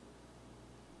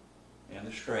and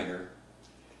the stringer,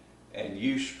 and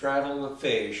you straddle the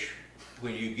fish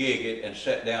when you gig it and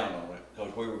set down on it,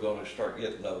 because we were going to start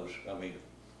getting those. I mean,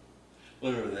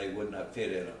 literally they would not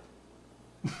fit in a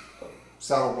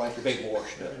Saddle blankets. big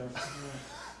wash tub.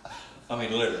 I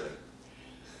mean, literally.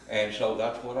 And so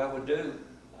that's what I would do.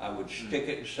 I would stick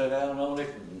it and sit down on it,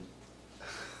 and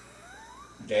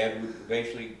Dad would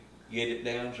eventually get it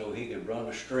down so he could run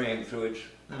a string through its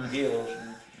gills.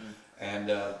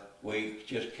 And we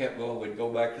just kept going. We'd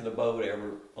go back to the boat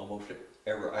almost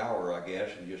every hour, I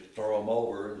guess, and just throw them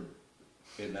over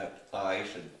in that ice.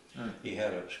 And he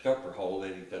had a scupper hole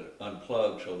that he could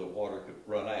unplug so the water could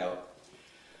run out.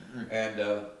 And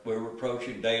we were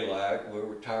approaching daylight. We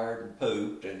were tired and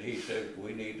pooped, and he said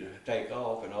we need to take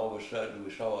off. And all of a sudden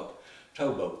we saw a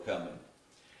towboat coming.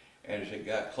 And as it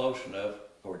got close enough,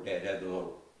 of course Dad had the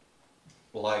little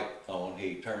light on.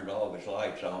 He turned all of his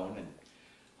lights on and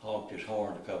honked his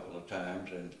horn a couple of times,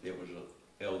 and it was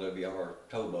a LWR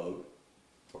towboat.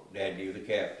 Dad knew the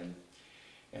captain,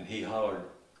 and he hollered,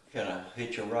 "Can I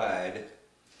hitch a ride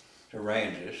to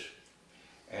Ranges?"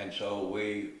 And so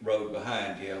we rode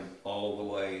behind him all the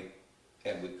way,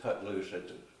 and we cut loose at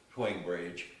the swing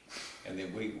bridge. And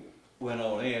then we went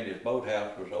on in. His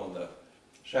boathouse was on the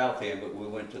south end, but we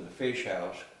went to the fish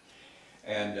house,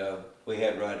 and we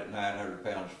had right at 900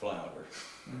 pounds of flounder.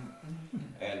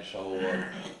 And so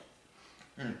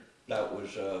that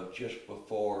was just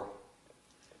before,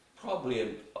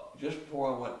 just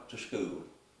before I went to school.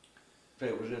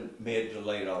 It was in mid to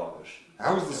late August.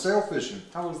 How was the sail fishing?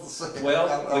 How was the sail?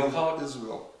 Well,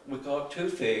 Israel. We caught 2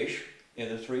 fish in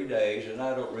the 3 days, and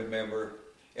I don't remember.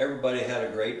 Everybody had a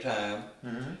great time.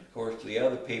 Of course, the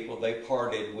other people, they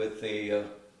partied with the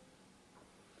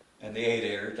and the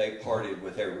 8-air, they partied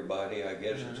with everybody. I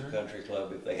guess it's a country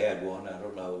club if they had one. I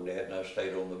don't know. Dad and I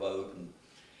stayed on the boat and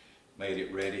made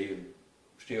it ready, and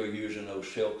still using those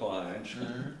silk lines.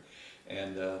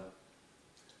 And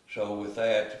so with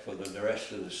that, for the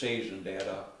rest of the season, Dad,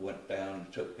 I went down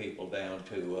and took people down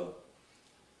to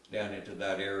down into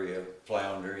that area,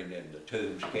 flounder, and then the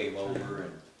tubes came over,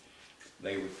 and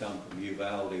they would come from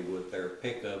Uvalde with their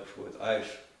pickups with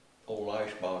old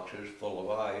ice boxes full of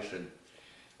ice, and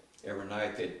every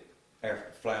night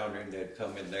after floundering, they'd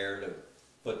come in there to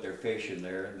put their fish in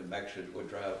there, and the Mexicans would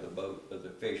drive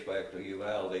the fish back to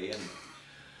Uvalde. And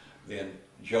then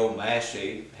Joe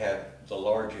Massey had the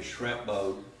largest shrimp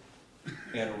boat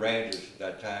in Ranges at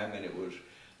that time, and it was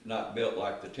not built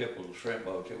like the typical shrimp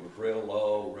boats. It was real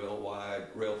low, real wide,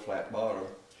 real flat bottom.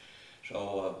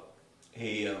 So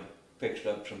he fixed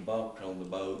up some bunks on the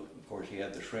boat. Of course, he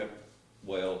had the shrimp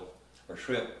well, or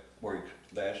shrimp where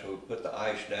so we put the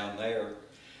ice down there,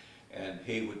 and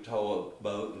he would tow a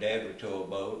boat, and Dad would tow a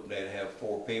boat, and they'd have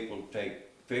 4 people take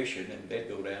fishing, and they'd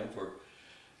go down for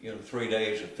 3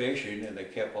 days of fishing, and they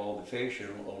kept all the fish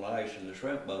on ice in the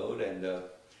shrimp boat, and the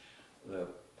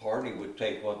party would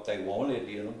take what they wanted,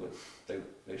 but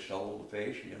they sold the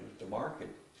fish, at the market.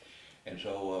 And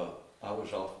so I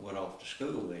went off to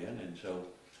school then, and so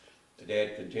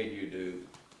Dad continued to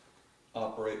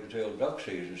operate until duck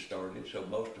season started. So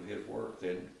most of his work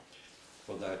then,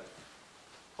 for that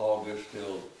August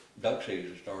till duck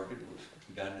season started, was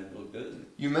done in the lagoon.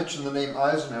 You mentioned the name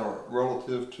Eisenhower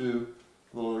relative to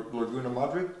the Laguna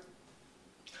Madre?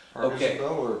 Or Okay.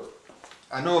 Isabel, or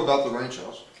I know about the ranch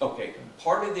house. Okay,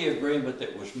 part of the agreement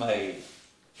that was made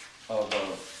of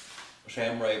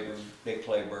Sam Rayburn, Dick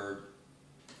Byrd,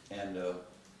 and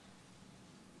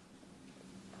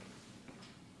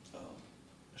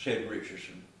Sid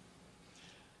Richardson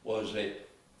was that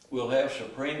we'll have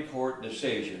Supreme Court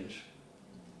decisions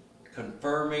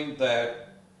confirming that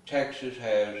Texas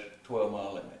has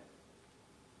 12-mile limit.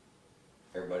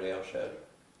 Everybody else has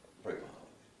 3-mile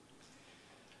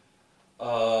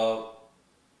limit.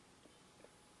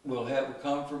 We'll have a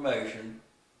confirmation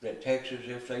that Texas,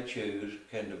 if they choose,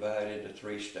 can divide into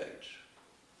 3 states.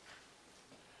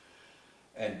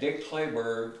 And Dick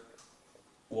Byrd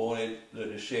wanted the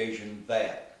decision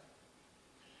that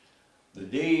the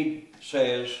deed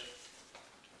says,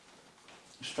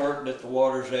 starting at the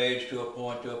water's edge to a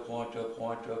point, to a point, to a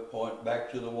point, to a point,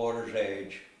 back to the water's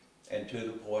edge, and to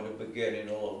the point of beginning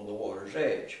along the water's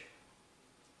edge.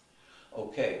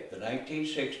 Okay, the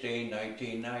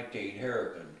 1916-1919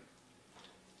 hurricane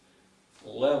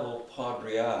leveled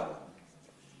Padre Island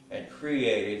and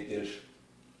created this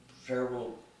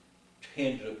several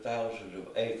tens of thousands of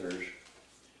acres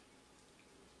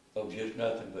of just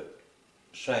nothing but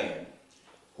sand,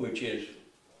 which is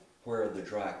where the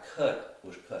dry cut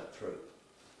was cut through.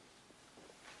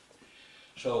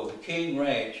 So the King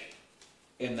Ranch,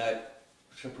 in that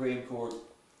Supreme Court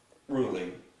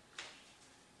ruling,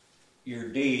 your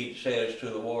deed says to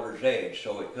the water's edge,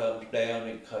 so it comes down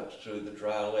and cuts through the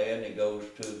dry land and goes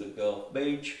to the Gulf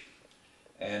Beach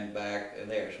and back and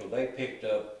there. So they picked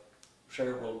up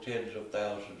several tens of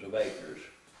thousands of acres,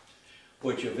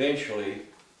 which eventually,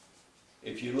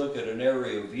 if you look at an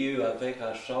aerial view, I think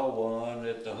I saw one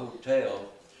at the hotel,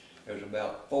 there's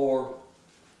about 4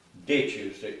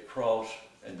 ditches that cross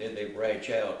and then they branch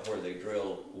out where they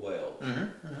drill wells.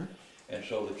 And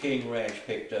so the King Ranch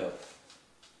picked up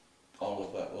all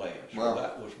of that land. So Wow.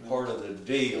 that was part of the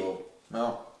deal.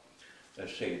 No.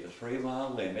 Let's see, the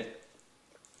 3-mile limit,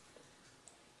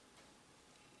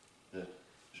 the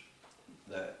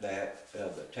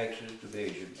Texas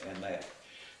division, and that.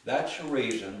 That's the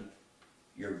reason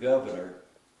your governor,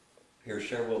 here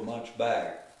several months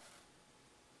back,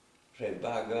 said,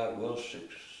 by God, we'll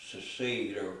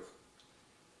secede, or,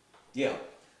 yeah,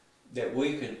 that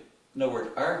we can, in other words,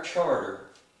 our charter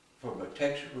from the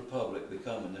Texas Republic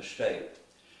becoming the state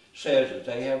says that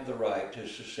they have the right to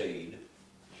secede,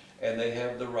 and they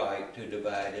have the right to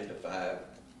divide into 5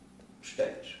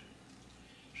 states.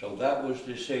 So that was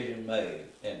the decision made,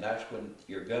 and that's when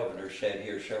your governor said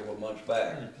here several months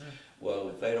back, well,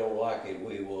 if they don't like it,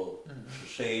 we will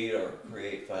secede or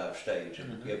create 5 states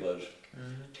and give us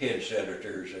 10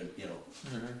 senators and, you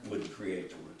know, wouldn't create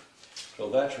the rule. So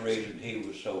that's the reason he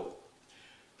was so,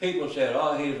 people said,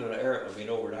 oh, he's an arrogant, I mean,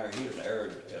 over there, he's an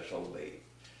arrogant SOB.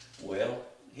 Well,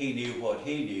 he knew what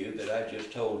he knew that I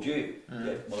just told you,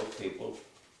 that most people,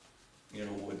 you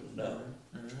know, wouldn't know.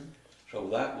 So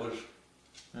that was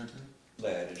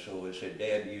that, and so it said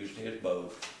Dad used his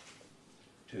boat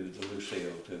to the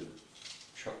Lucille to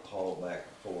haul back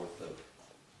and forth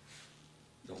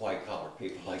the white collar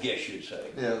people, I guess you'd say.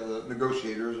 Yeah, the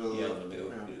negotiators. Or Yeah, the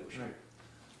negotiators.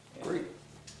 Right. Great.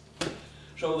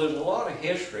 So there's a lot of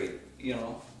history, you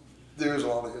know. There's a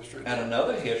lot of history. And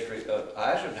another history of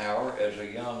Eisenhower as a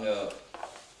young,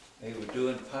 he was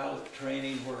doing pilot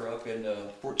training where up in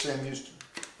Fort Sam Houston.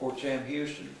 Fort Sam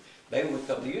Houston. They would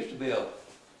come, there used to be a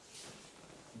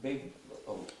big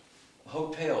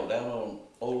hotel down on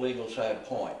Old Ingleside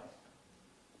Point.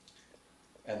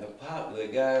 And the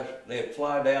guys, they'd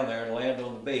fly down there and land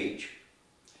on the beach.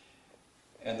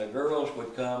 And the girls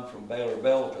would come from Baylor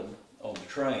Belton on the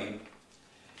train.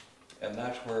 And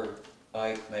that's where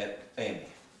Ike met Amy.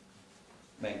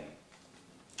 Mamie.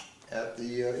 At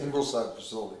the Ingleside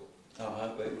facility. They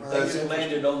That's just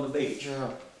landed on the beach. Yeah.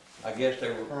 I guess they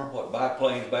were, what,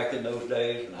 biplanes back in those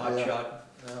days and hot shot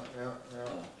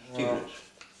students.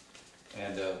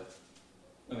 And,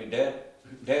 I mean,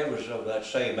 Dad was of that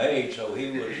same age, so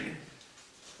he was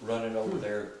running over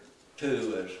there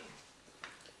too as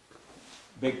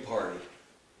big party.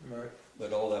 Right.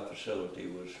 But all that facility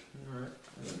was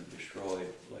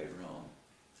destroyed later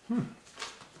on.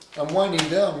 I'm winding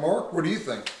down. Mark, what do you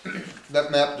think?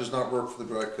 That map does not work for the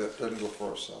dry cut. Doesn't go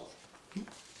far south.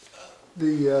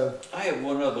 I have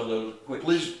one other little quick.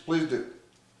 Please do.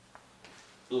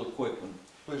 Little quick one.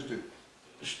 Please do.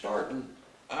 Starting,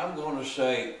 I'm going to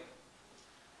say,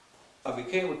 I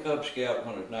became a Cub Scout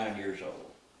when I was 9 years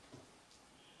old.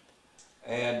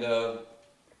 And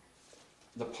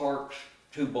the parks,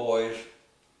 2 boys,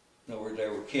 in other words, they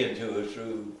were kids who was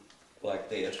through like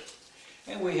this.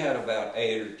 And we had about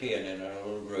 8 or 10 in our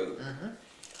little group.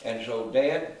 And so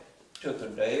Dad took a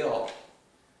day off,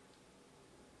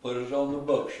 put us on the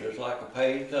books just like a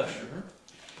paid customer,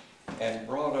 and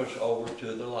brought us over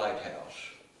to the lighthouse.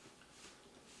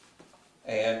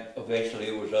 And eventually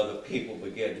it was other people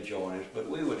began to join us, but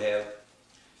we would have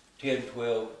 10,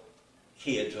 12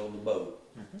 kids on the boat.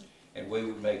 And we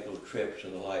would make little trips to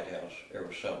the lighthouse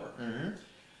every summer.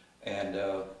 And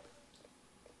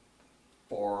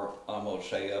for, I'm going to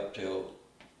say up till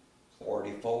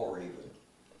 44 even.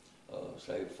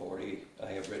 Say 40, I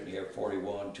have written here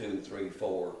 41, 2, 3,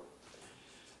 4.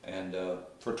 And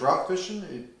For trout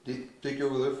fishing? Did he take you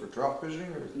over there for trout fishing?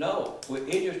 Or? no,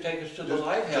 he just take us to the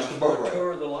lighthouse just a for boat a ride.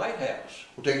 tour of the lighthouse.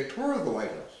 We'll take a tour of the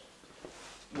lighthouse.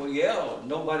 Well, yeah,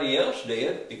 nobody else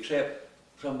did except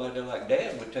somebody like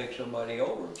Dad would take somebody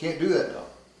over. Can't do that now.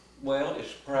 Well,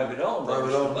 it's private owned.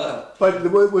 Private owned.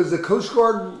 but was the Coast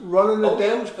Guard running Oh, it yeah, it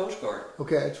down? was Coast Guard.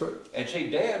 Okay, that's right. And see,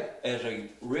 Dad, as a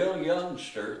real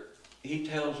youngster, he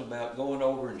tells about going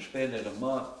over and spending a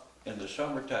month in the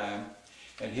summertime,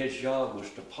 and his job was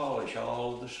to polish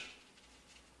all of this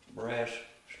brass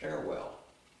stairwell.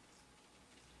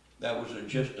 That was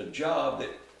just a job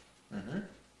that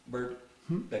Byrd,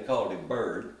 they called him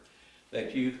Byrd,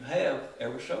 that you have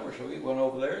every summer. So he went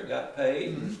over there and got paid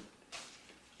and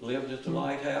lived at the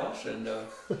lighthouse, and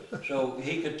so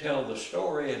he could tell the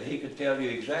story, and he could tell you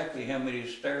exactly how many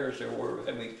stairs there were,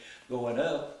 I mean, going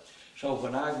up. So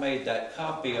when I made that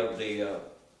copy of the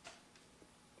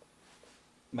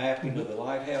mapping of the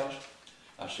lighthouse,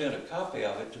 I sent a copy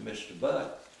of it to Mr.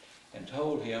 Butt and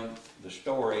told him the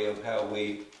story of how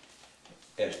we,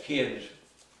 as kids,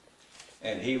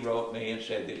 and he wrote me and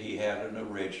said that he had an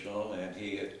original, and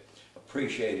he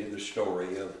appreciated the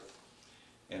story of,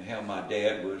 and how my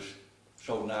dad was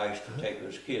so nice to take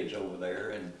his kids over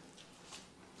there, and,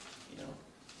 you know.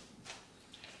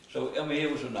 So, I mean, it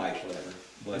was a nice letter,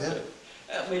 but,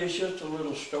 I mean, it's just a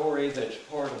little story that's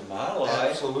part of my life.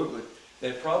 Absolutely.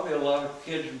 That probably a lot of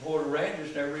kids in Port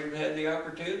Aransas never even had the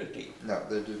opportunity. No,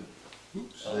 they didn't.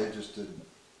 They just didn't.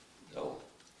 So,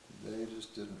 They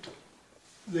just didn't.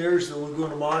 There's the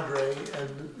Laguna Madre,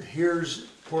 and here's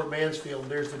Port Mansfield,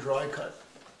 and there's the dry cut,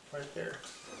 right there.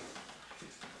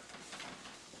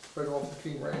 Right off the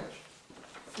King Ranch.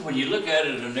 when you look at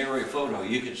it in an aerial photo,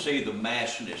 you can see the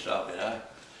massness of it.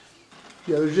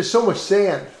 Yeah, there's just so much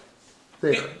sand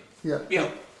there. Yeah. Yeah.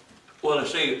 Well,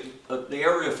 see, the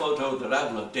aerial photo that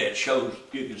I've looked at shows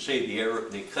you can see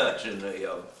the cuts in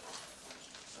the.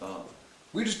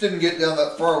 We just didn't get down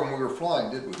that far when we were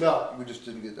flying, did we? No. We just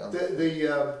didn't get down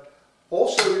there.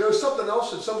 Also, you know, something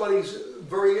else that somebody's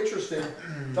very interesting,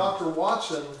 Dr.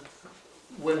 Watson,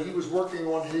 when he was working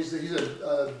on he's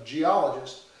a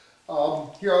geologist. Here,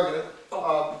 I'll get it.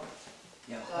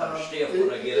 Yeah, I'm stiff when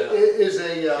I get up. Is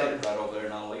Set it right over there,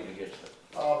 and I'll lean against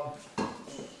it.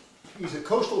 he's a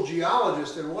coastal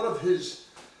geologist, and one of his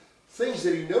things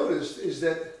that he noticed is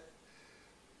that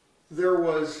there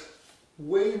was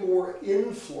way more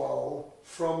inflow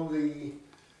from the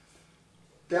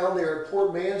down there at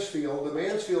Port Mansfield, the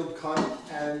Mansfield cut,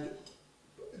 and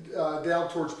down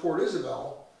towards Port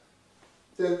Isabel,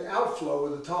 than outflow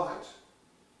of the tides.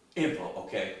 Info,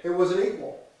 okay. It wasn't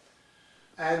equal.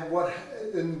 And what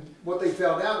they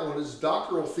found out on his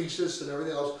doctoral thesis and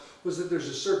everything else was that there's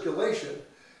a circulation.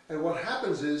 And what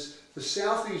happens is the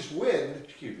southeast wind,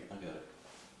 Excuse me, I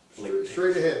got it.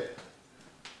 straight ahead.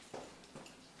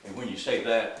 And when you say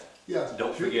that, Yeah.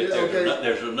 don't forget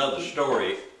there's another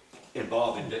story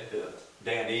involving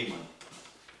Dan Eman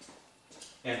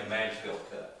and the Mansfield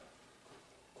cut.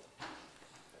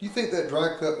 You think that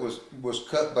dry cut was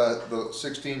cut by the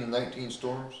 16 and 19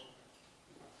 storms?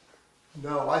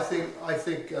 No, I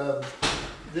think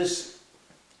this.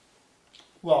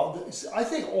 Well, I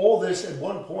think all this at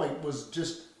one point was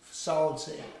just solid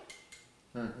sand,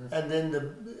 and then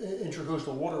the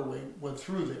intracoastal waterway went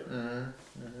through there.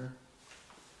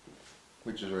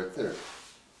 Which is right there.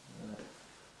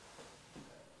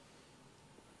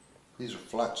 These are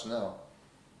flats now.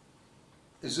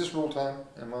 Is this real time?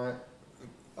 Am I?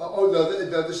 Oh no,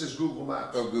 this is Google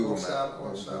Maps. Oh, Google On Maps.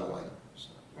 on satellite.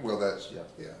 Well, that's, yeah.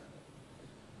 Yeah,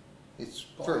 It's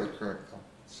fairly current though.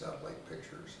 satellite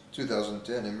pictures.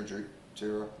 2010 imagery,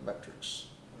 Terra Metrics.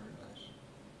 Very nice.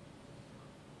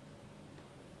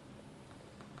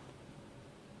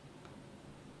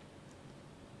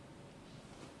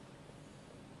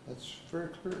 That's very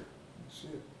clear. You see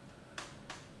it.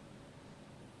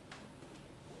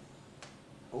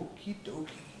 Okie dokie.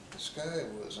 This guy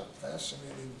was a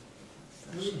fascinating.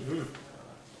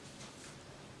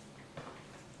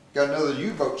 Got another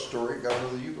U-boat story.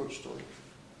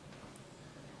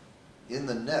 In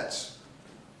the nets.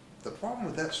 The problem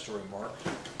with that story, Mark,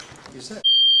 is that